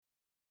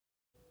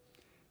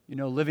You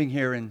know, living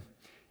here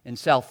in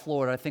South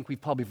Florida, I think we've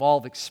probably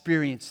all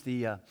experienced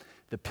the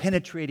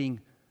penetrating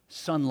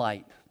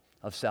sunlight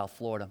of South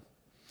Florida.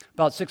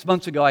 About 6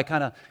 months ago, I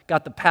kind of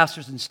got the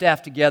pastors and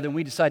staff together, and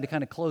we decided to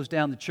kind of close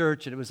down the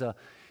church. And it was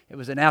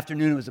an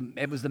afternoon.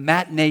 It was the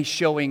matinee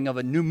showing of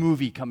a new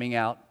movie coming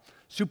out,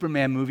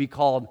 Superman movie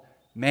called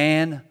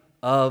Man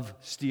of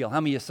Steel.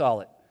 How many of you saw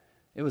it?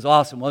 It was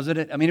awesome, wasn't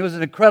it? I mean, it was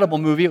an incredible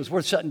movie. It was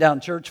worth shutting down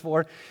church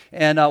for.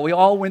 And we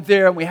all went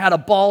there, and we had a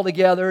ball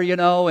together, you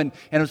know, and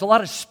there was a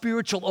lot of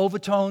spiritual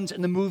overtones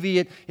in the movie.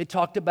 It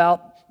talked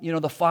about, you know,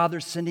 the Father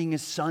sending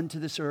His Son to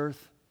this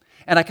earth.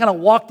 And I kind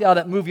of walked out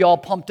of that movie all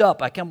pumped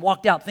up. I kind of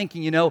walked out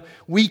thinking, you know,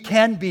 you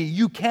can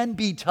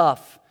be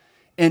tough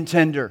and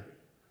tender.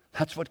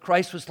 That's what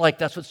Christ was like.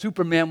 That's what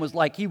Superman was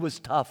like. He was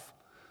tough,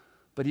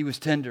 but He was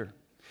tender.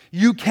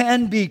 You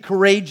can be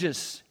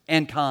courageous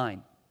and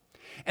kind.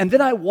 And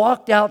then I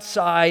walked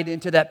outside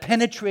into that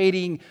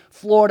penetrating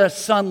Florida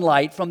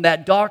sunlight from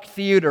that dark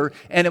theater,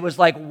 and it was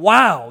like,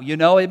 wow, you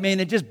know, I mean,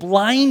 it just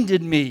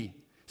blinded me.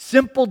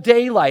 Simple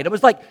daylight. It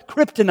was like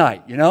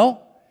kryptonite, you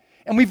know?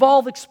 And we've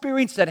all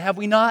experienced that, have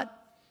we not?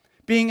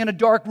 Being in a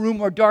dark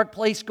room or a dark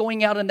place,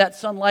 going out in that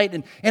sunlight,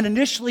 and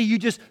initially you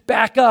just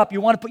back up.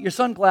 You want to put your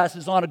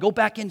sunglasses on or go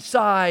back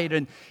inside,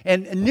 and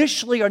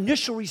initially, our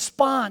initial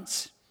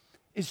response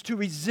is to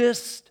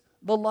resist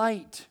the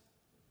light.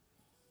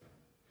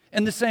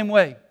 In the same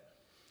way,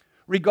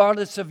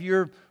 regardless of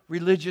your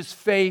religious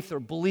faith or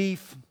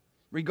belief,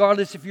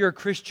 regardless if you're a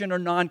Christian or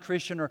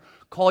non-Christian or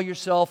call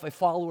yourself a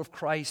follower of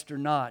Christ or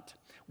not,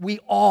 we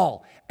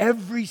all,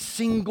 every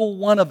single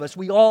one of us,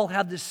 we all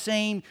have the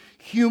same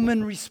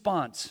human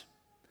response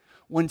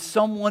when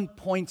someone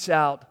points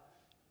out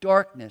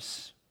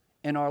darkness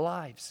in our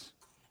lives.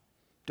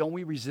 Don't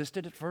we resist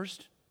it at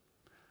first?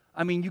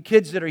 I mean, you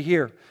kids that are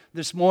here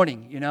this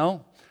morning, you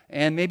know,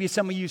 and maybe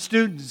some of you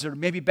students or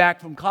maybe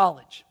back from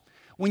college,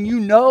 when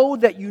you know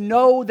that you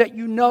know that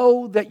you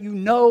know that you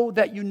know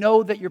that you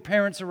know that your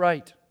parents are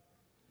right,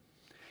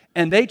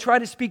 and they try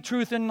to speak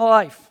truth in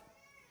life,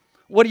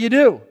 what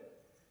do?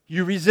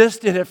 You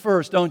resist it at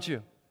first, don't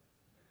you?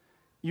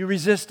 You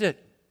resist it.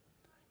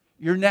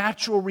 Your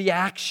natural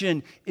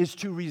reaction is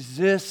to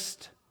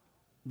resist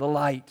the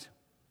light.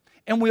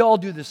 And we all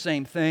do the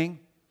same thing.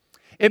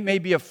 It may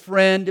be a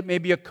friend, it may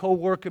be a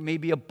coworker, it may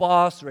be a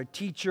boss or a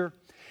teacher.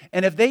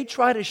 And if they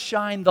try to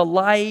shine the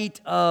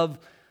light of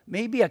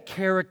maybe a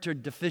character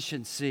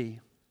deficiency,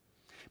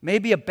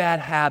 maybe a bad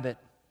habit,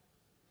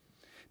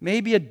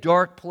 maybe a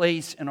dark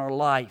place in our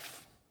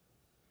life,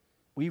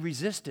 we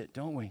resist it,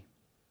 don't we?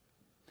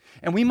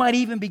 And we might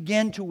even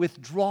begin to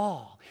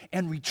withdraw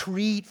and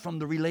retreat from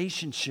the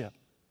relationship.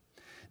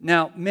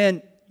 Now,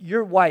 men,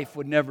 your wife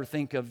would never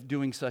think of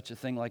doing such a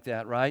thing like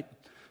that, right?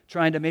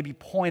 Trying to maybe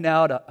point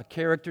out a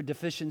character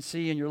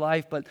deficiency in your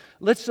life. But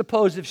let's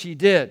suppose if she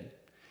did.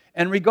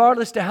 And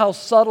regardless to how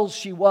subtle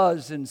she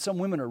was, and some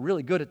women are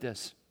really good at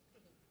this,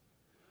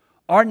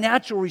 our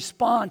natural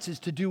response is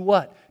to do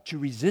what? To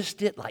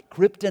resist it like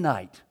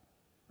kryptonite.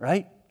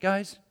 Right,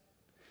 guys?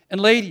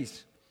 And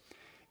ladies,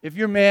 if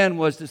your man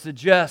was to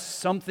suggest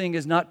something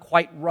is not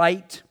quite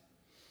right,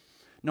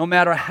 no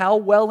matter how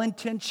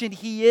well-intentioned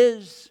he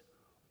is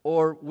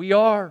or we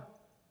are,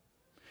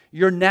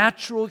 your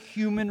natural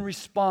human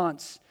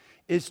response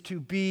is to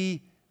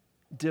be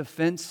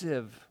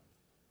defensive.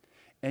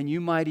 And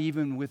you might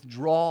even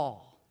withdraw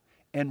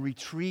and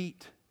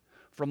retreat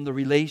from the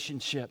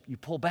relationship. You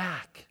pull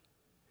back.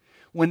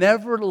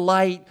 Whenever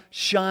light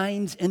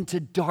shines into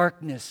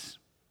darkness,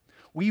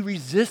 we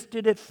resist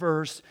it at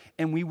first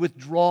and we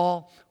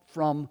withdraw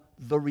from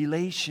the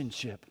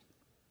relationship.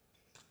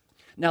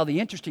 Now, the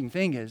interesting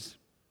thing is,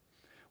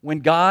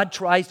 when God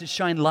tries to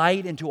shine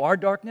light into our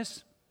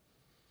darkness,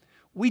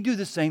 we do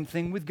the same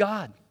thing with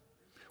God.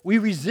 We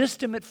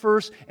resist Him at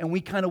first and we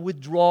kind of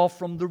withdraw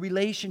from the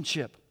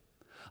relationship.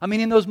 I mean,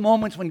 in those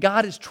moments when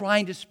God is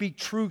trying to speak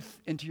truth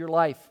into your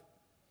life,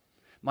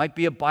 might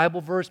be a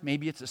Bible verse,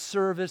 maybe it's a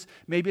service,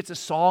 maybe it's a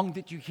song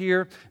that you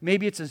hear,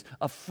 maybe it's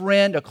a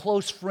friend, a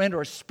close friend,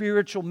 or a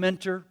spiritual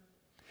mentor.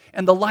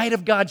 And the light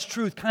of God's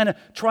truth kind of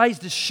tries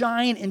to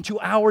shine into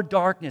our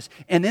darkness.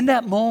 And in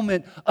that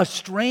moment, a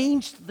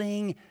strange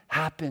thing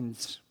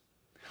happens.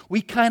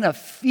 We kind of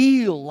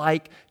feel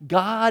like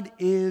God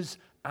is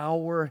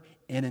our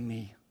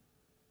enemy,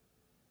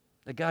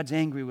 that God's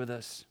angry with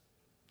us.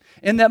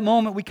 In that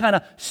moment, we kind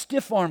of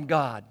stiff-arm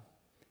God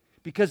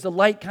because the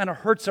light kind of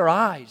hurts our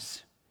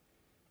eyes.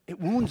 It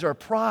wounds our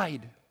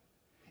pride.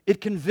 It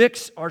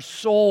convicts our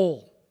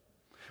soul.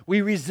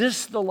 We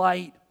resist the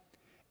light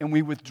and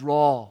we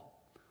withdraw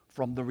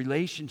from the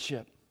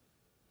relationship.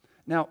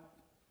 Now,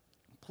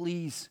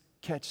 please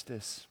catch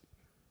this.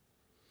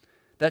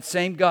 That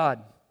same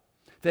God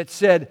that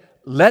said,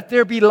 "Let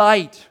there be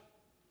light,"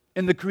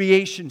 in the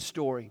creation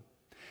story.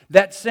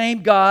 That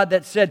same God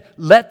that said,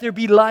 "Let there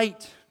be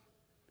light,"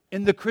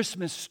 in the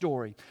Christmas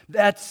story.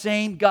 That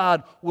same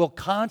God will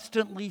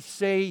constantly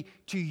say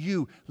to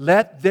you,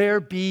 "Let there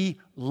be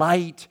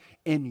light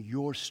in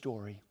your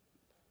story.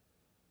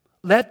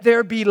 Let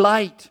there be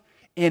light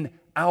in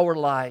our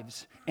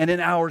lives and in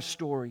our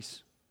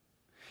stories.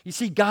 You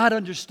see, God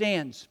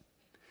understands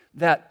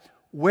that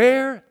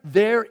where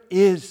there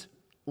is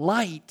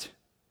light,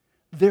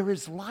 there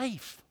is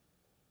life.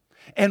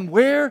 And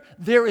where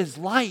there is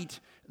light,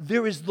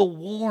 there is the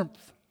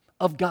warmth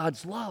of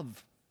God's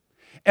love.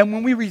 And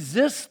when we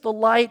resist the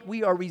light,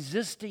 we are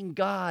resisting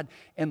God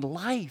and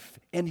life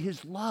and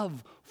His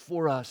love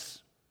for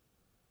us.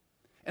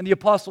 And the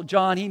Apostle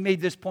John, he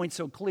made this point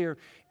so clear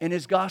in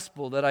his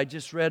gospel that I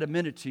just read a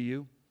minute to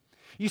you.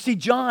 You see,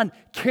 John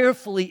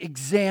carefully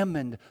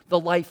examined the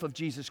life of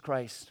Jesus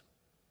Christ.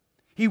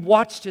 He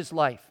watched His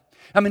life.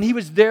 I mean, he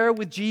was there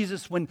with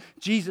Jesus when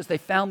they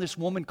found this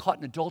woman caught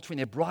in adultery and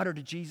they brought her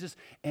to Jesus,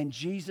 and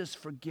Jesus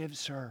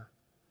forgives her.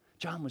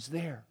 John was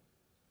there.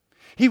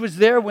 He was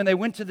there when they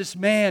went to this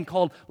man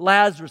called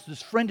Lazarus,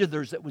 this friend of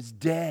theirs that was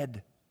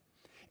dead.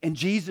 And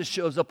Jesus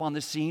shows up on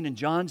the scene, and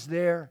John's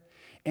there.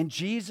 And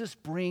Jesus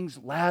brings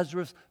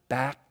Lazarus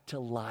back to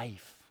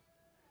life.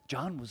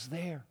 John was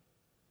there.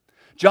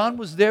 John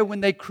was there when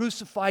they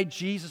crucified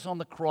Jesus on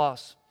the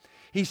cross.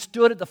 He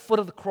stood at the foot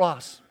of the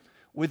cross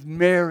with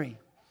Mary,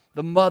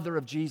 the mother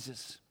of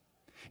Jesus.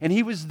 And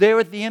he was there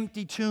at the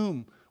empty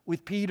tomb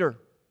with Peter.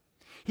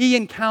 He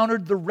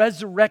encountered the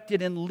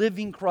resurrected and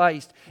living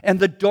Christ, and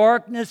the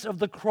darkness of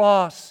the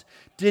cross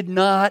did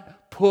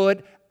not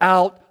put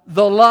out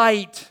the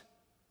light.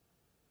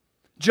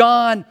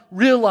 John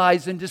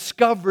realized and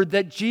discovered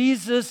that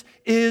Jesus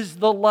is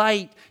the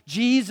light.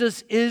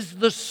 Jesus is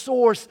the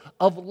source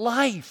of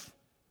life.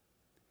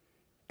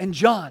 And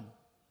John,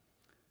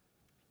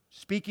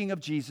 speaking of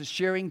Jesus,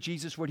 sharing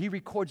Jesus' word, he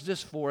records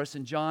this for us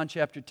in John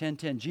chapter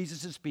 10:10.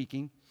 Jesus is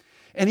speaking,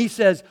 and he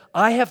says,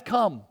 I have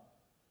come.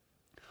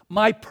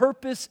 My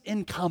purpose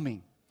in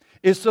coming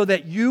is so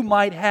that you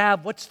might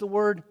have, what's the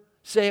word?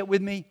 Say it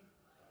with me.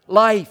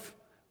 Life.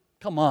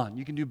 Come on,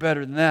 you can do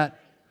better than that.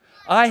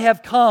 I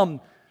have come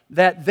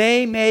that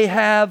they may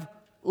have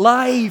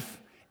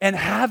life and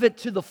have it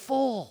to the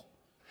full.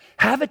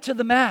 Have it to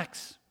the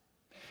max.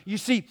 You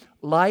see,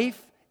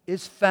 life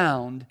is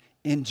found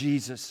in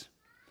Jesus.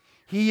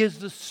 He is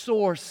the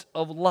source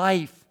of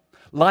life.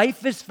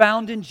 Life is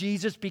found in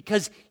Jesus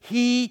because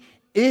He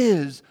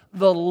is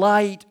the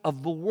light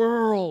of the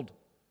world.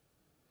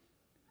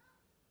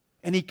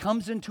 And He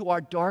comes into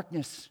our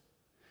darkness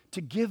to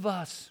give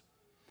us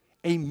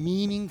a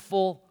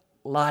meaningful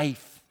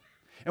life.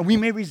 And we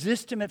may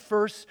resist Him at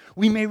first.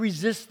 We may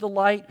resist the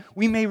light.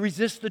 We may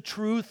resist the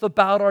truth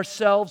about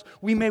ourselves.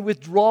 We may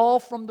withdraw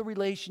from the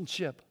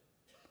relationship.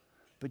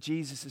 But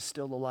Jesus is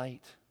still the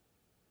light.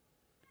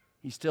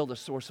 He's still the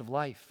source of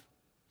life.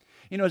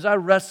 You know, as I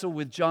wrestle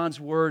with John's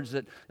words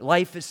that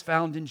life is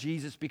found in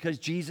Jesus because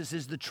Jesus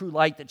is the true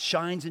light that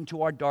shines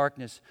into our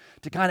darkness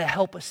to kind of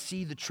help us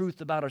see the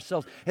truth about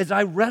ourselves. As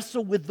I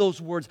wrestle with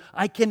those words,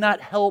 I cannot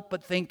help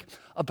but think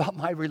about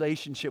my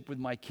relationship with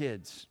my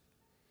kids.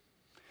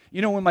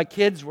 You know, when my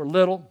kids were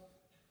little,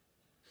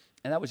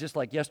 and that was just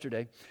like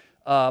yesterday,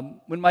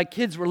 when my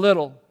kids were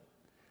little,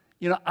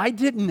 you know, I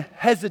didn't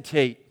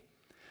hesitate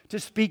to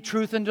speak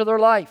truth into their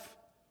life.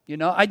 You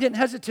know, I didn't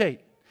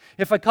hesitate.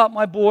 If I caught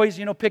my boys,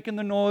 you know, picking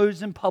the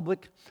nose in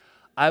public,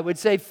 I would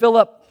say,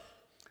 Philip,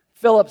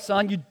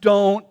 son, you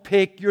don't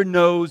pick your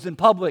nose in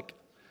public.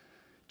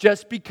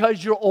 Just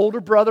because your older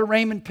brother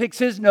Raymond picks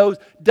his nose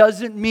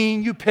doesn't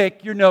mean you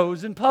pick your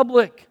nose in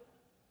public.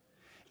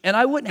 And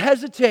I wouldn't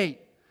hesitate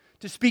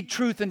to speak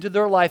truth into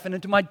their life and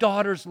into my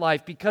daughter's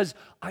life because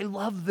I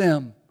love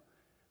them.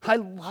 I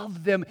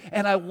love them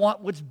and I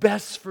want what's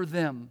best for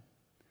them.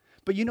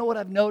 But you know what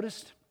I've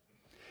noticed?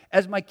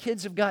 As my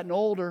kids have gotten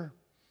older,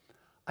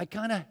 I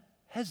kind of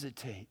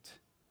hesitate.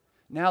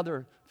 Now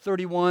they're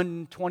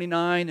 31,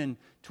 29, and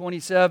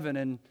 27.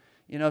 And,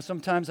 you know,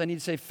 sometimes I need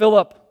to say,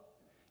 Philip,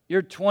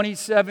 you're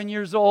 27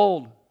 years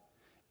old.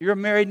 You're a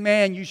married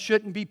man. You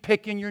shouldn't be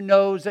picking your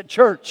nose at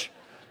church,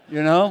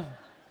 you know.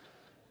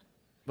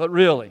 But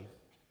really,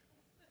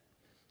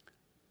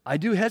 I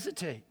do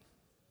hesitate.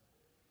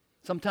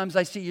 Sometimes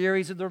I see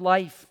areas of their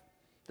life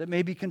that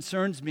maybe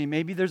concerns me.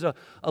 Maybe there's a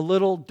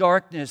little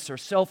darkness or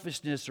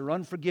selfishness or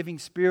unforgiving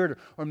spirit,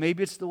 or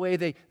maybe it's the way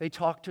they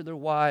talk to their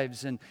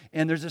wives. And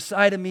there's a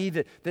side of me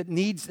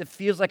that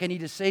feels like I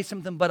need to say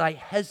something, but I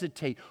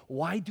hesitate.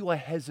 Why do I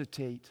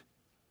hesitate?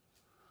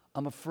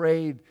 I'm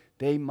afraid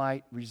they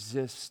might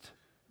resist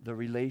the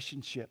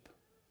relationship.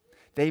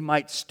 They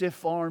might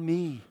stiff-arm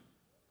me.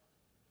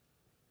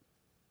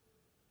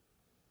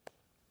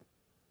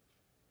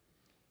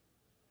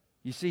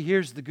 You see,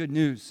 here's the good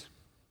news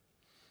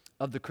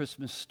of the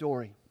Christmas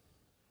story.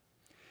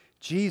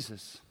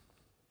 Jesus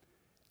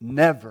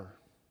never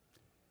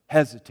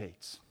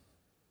hesitates.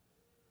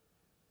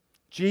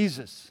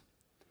 Jesus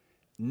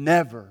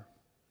never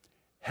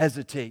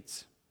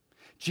hesitates.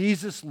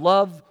 Jesus'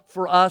 love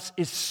for us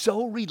is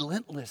so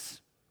relentless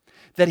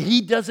that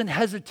He doesn't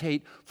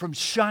hesitate from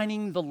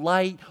shining the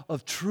light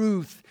of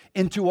truth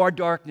into our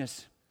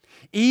darkness.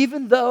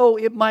 Even though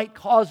it might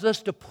cause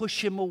us to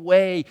push Him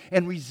away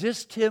and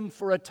resist Him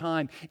for a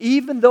time,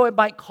 even though it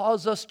might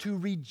cause us to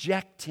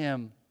reject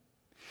Him,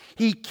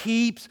 He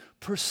keeps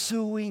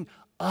pursuing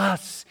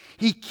us.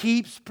 He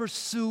keeps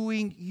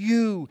pursuing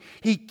you.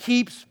 He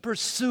keeps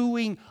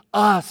pursuing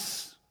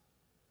us.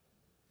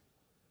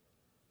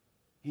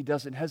 He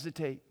doesn't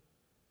hesitate,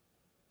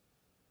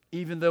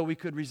 even though we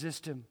could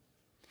resist Him.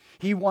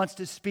 He wants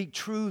to speak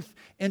truth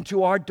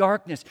into our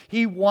darkness.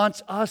 He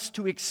wants us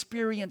to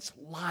experience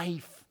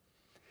life,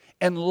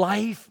 and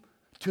life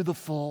to the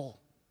full.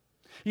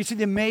 You see,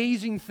 the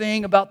amazing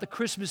thing about the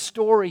Christmas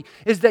story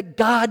is that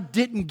God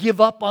didn't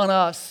give up on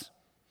us.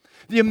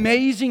 The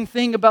amazing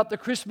thing about the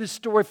Christmas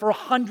story, for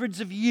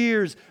hundreds of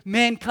years,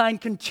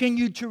 mankind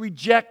continued to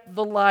reject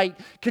the light,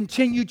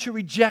 continued to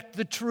reject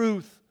the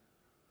truth.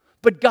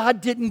 But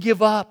God didn't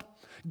give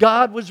up.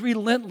 God was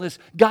relentless.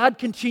 God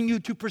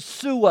continued to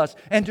pursue us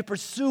and to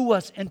pursue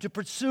us and to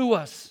pursue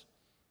us.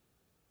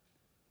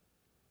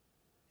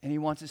 And He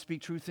wants to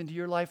speak truth into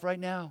your life right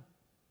now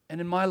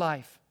and in my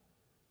life.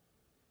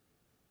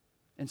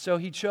 And so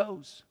He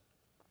chose.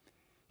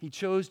 He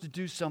chose to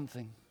do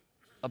something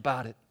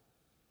about it.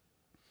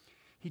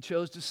 He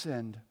chose to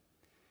send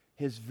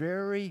His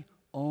very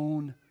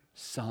own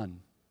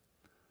Son,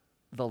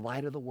 the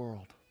light of the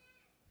world.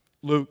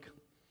 Luke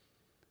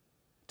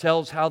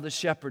tells how the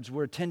shepherds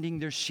were tending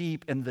their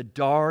sheep in the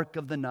dark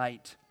of the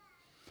night.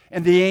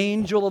 And the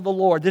angel of the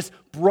Lord, this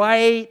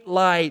bright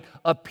light,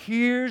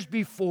 appears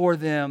before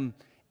them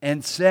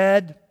and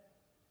said,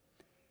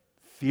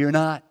 "Fear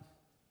not.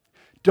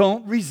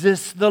 Don't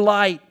resist the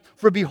light.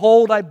 For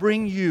behold, I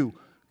bring you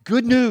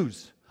good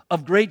news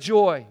of great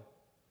joy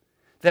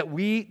that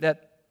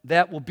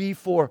will be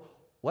for"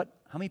 what?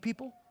 How many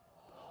people?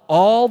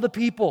 All the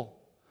people.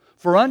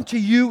 "For unto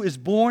you is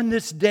born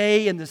this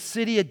day in the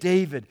city of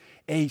David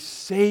a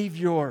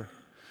Savior,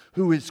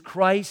 who is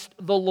Christ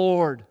the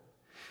Lord."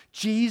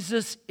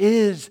 Jesus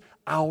is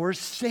our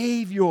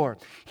Savior.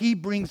 He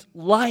brings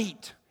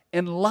light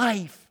and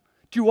life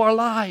to our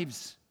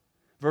lives.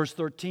 Verse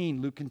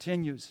 13, Luke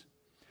continues.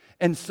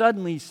 "And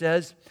suddenly," he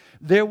says,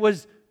 "there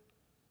was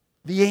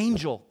the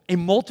angel, a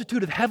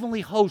multitude of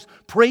heavenly hosts,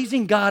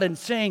 praising God and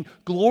saying,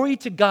 'Glory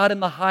to God in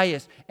the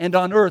highest, and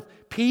on earth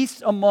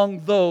peace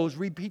among those,'"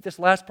 repeat this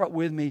last part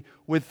with me,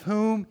 "'with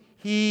whom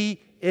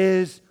He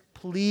is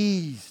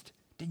pleased.'"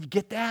 Did you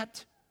get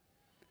that?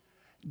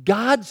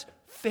 God's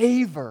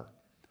favor,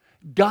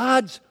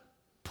 God's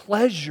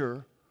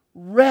pleasure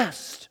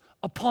rests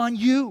upon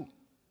you.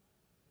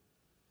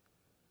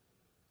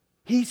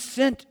 He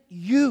sent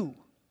you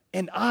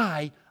and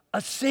I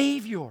a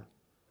Savior.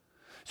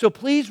 So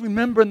please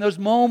remember in those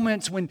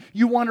moments when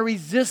you want to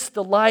resist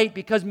the light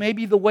because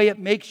maybe the way it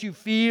makes you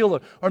feel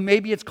or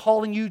maybe it's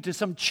calling you to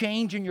some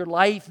change in your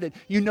life that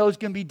you know is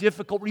going to be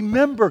difficult.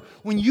 Remember,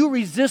 when you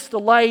resist the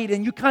light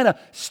and you kind of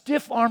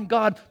stiff-arm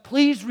God,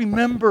 please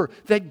remember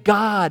that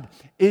God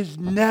is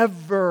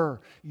never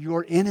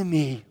your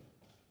enemy.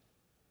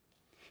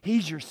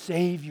 He's your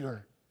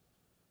Savior.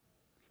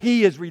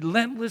 He is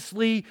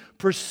relentlessly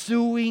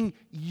pursuing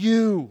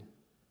you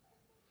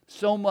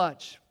so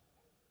much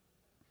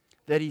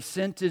that He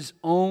sent His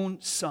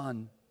own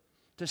Son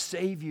to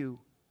save you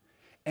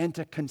and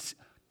to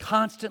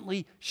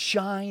constantly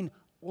shine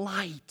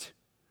light.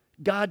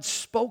 God's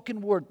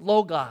spoken word,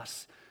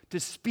 Logos, to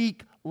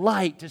speak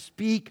light, to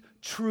speak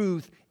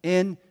truth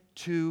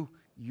into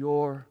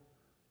your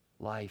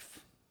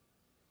life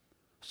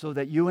so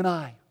that you and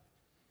I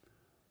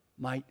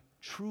might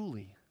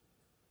truly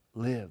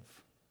live.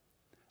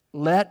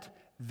 Let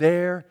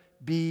there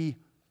be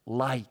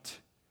light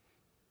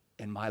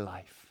in my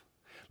life.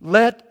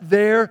 Let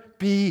there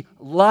be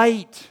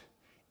light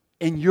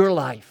in your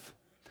life.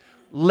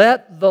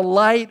 Let the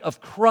light of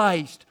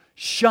Christ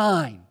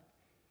shine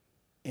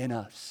in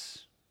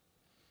us.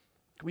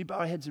 Can we bow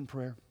our heads in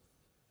prayer?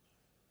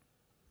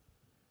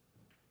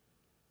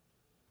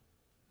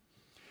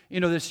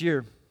 You know, this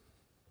year,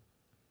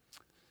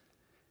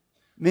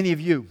 many of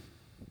you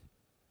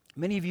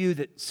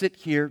that sit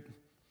here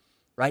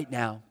right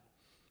now,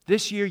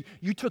 this year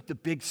you took the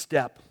big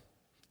step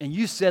and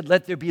you said,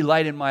 "Let there be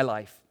light in my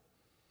life."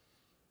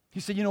 He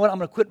said, "You know what? I'm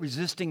going to quit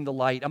resisting the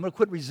light. I'm going to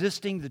quit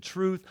resisting the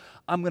truth.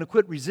 I'm going to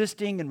quit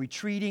resisting and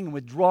retreating and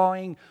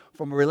withdrawing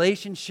from a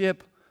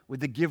relationship with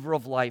the giver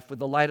of life, with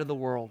the light of the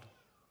world."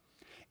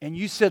 And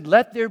you said,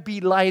 "Let there be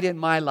light in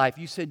my life."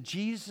 You said,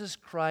 "Jesus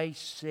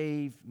Christ,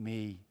 save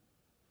me."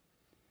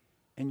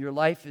 And your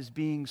life is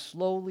being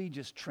slowly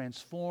just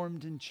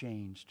transformed and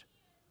changed.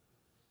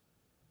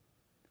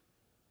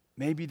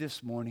 Maybe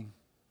this morning,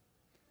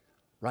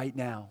 right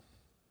now,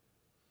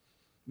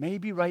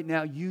 maybe right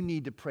now you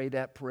need to pray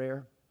that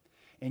prayer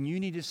and you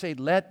need to say,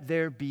 "Let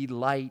there be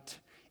light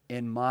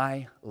in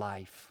my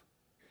life.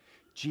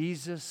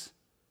 Jesus,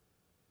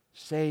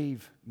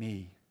 save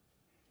me.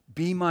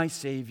 Be my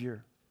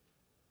Savior.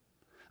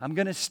 I'm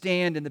going to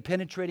stand in the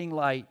penetrating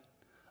light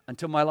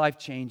until my life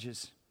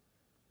changes.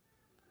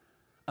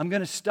 I'm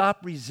going to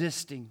stop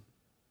resisting."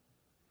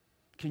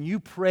 Can you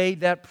pray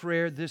that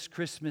prayer this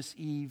Christmas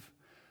Eve?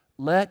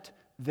 Let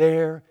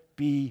there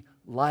be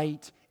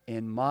light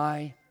in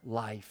my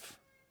life.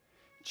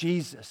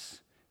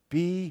 Jesus,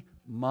 be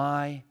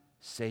my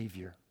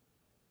Savior.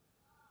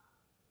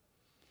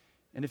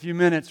 In a few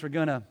minutes, we're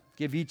going to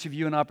give each of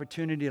you an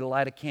opportunity to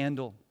light a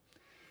candle.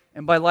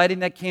 And by lighting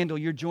that candle,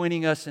 you're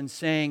joining us in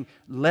saying,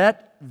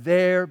 "Let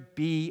there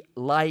be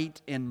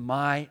light in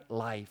my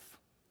life."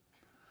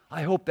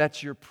 I hope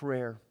that's your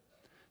prayer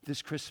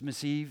this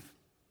Christmas Eve.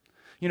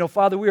 You know,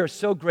 Father, we are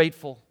so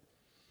grateful.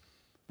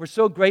 We're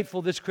so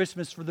grateful this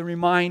Christmas for the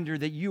reminder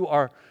that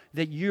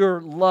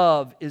your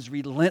love is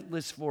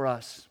relentless for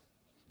us,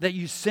 that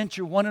you sent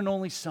your one and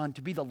only Son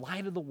to be the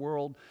light of the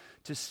world,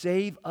 to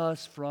save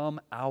us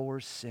from our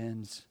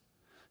sins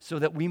so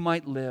that we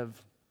might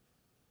live.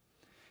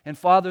 And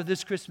Father,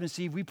 this Christmas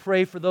Eve, we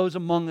pray for those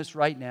among us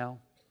right now.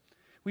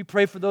 We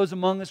pray for those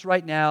among us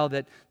right now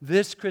that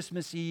this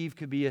Christmas Eve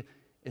could be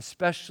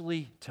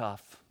especially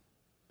tough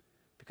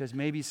because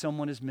maybe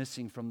someone is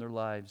missing from their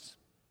lives.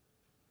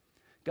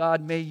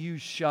 God, may you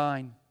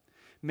shine.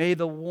 May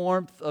the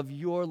warmth of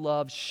your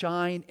love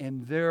shine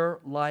in their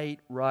light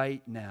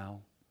right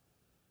now.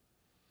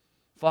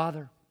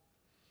 Father,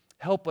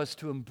 help us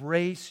to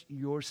embrace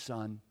your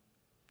Son.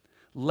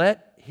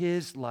 Let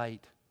his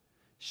light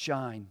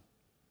shine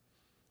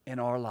in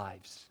our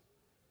lives.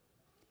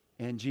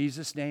 In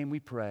Jesus' name we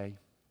pray.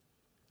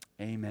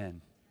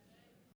 Amen.